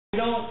you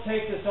don't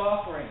take this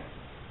offering,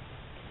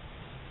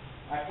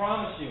 I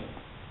promise you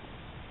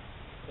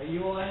that you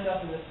will end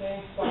up in the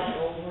same spot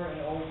over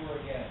and over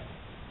again.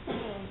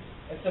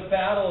 It's a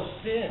battle of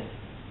sin.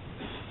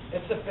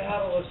 It's a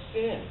battle of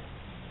sin.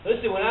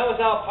 Listen, when I was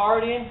out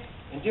partying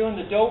and doing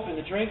the dope and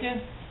the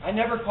drinking, I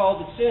never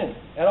called it sin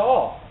at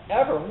all.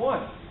 Ever,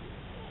 once.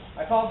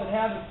 I called it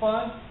having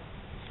fun.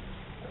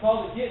 I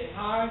called it getting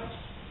high.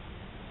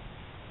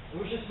 It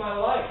was just my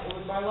life. It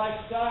was my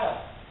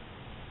lifestyle.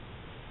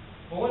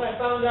 But when I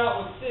found out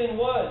what sin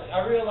was,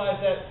 I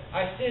realized that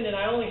I sinned, and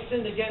I only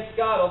sinned against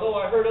God, although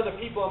I hurt other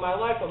people in my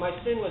life, but my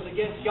sin was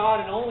against God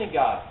and only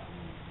God.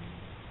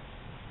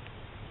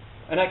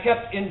 And I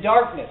kept in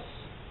darkness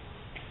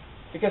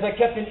because I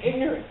kept in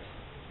ignorance,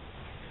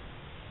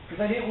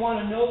 because I didn't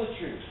want to know the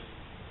truth.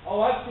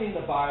 Oh, I've seen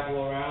the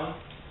Bible around.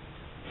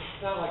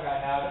 It's not like I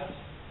haven't.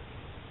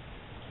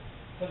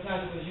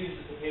 Sometimes it was used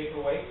as a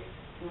paperweight.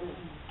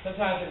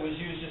 Sometimes it was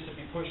used just to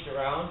be pushed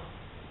around.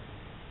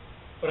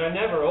 But I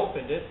never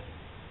opened it.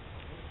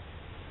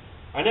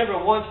 I never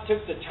once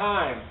took the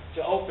time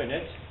to open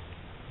it,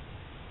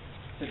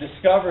 to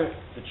discover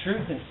the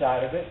truth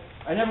inside of it.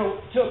 I never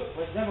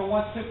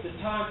once took the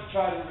time to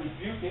try to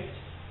rebuke it.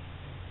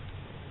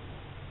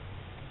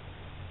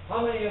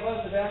 How many of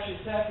us have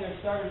actually sat there and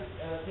started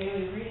a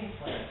daily reading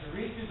plan to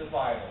read through the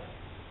Bible?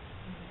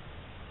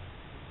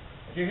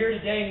 If you're here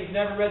today and you've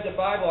never read the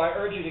Bible, I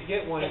urge you to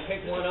get one and pick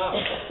one up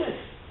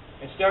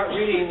and start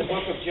reading the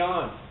book of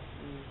John.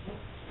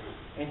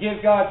 And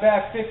give God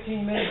back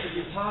 15 minutes of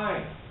your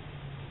time.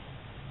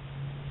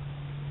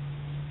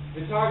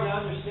 If it's hard to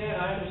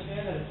understand, I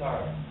understand that it's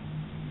hard.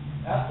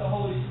 Ask the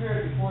Holy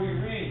Spirit before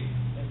you read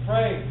and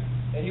pray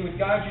that He would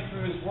guide you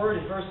through His Word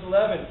in verse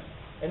 11.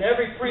 And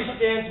every priest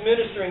stands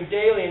ministering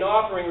daily and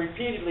offering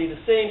repeatedly the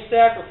same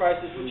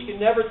sacrifices which can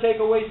never take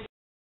away sin.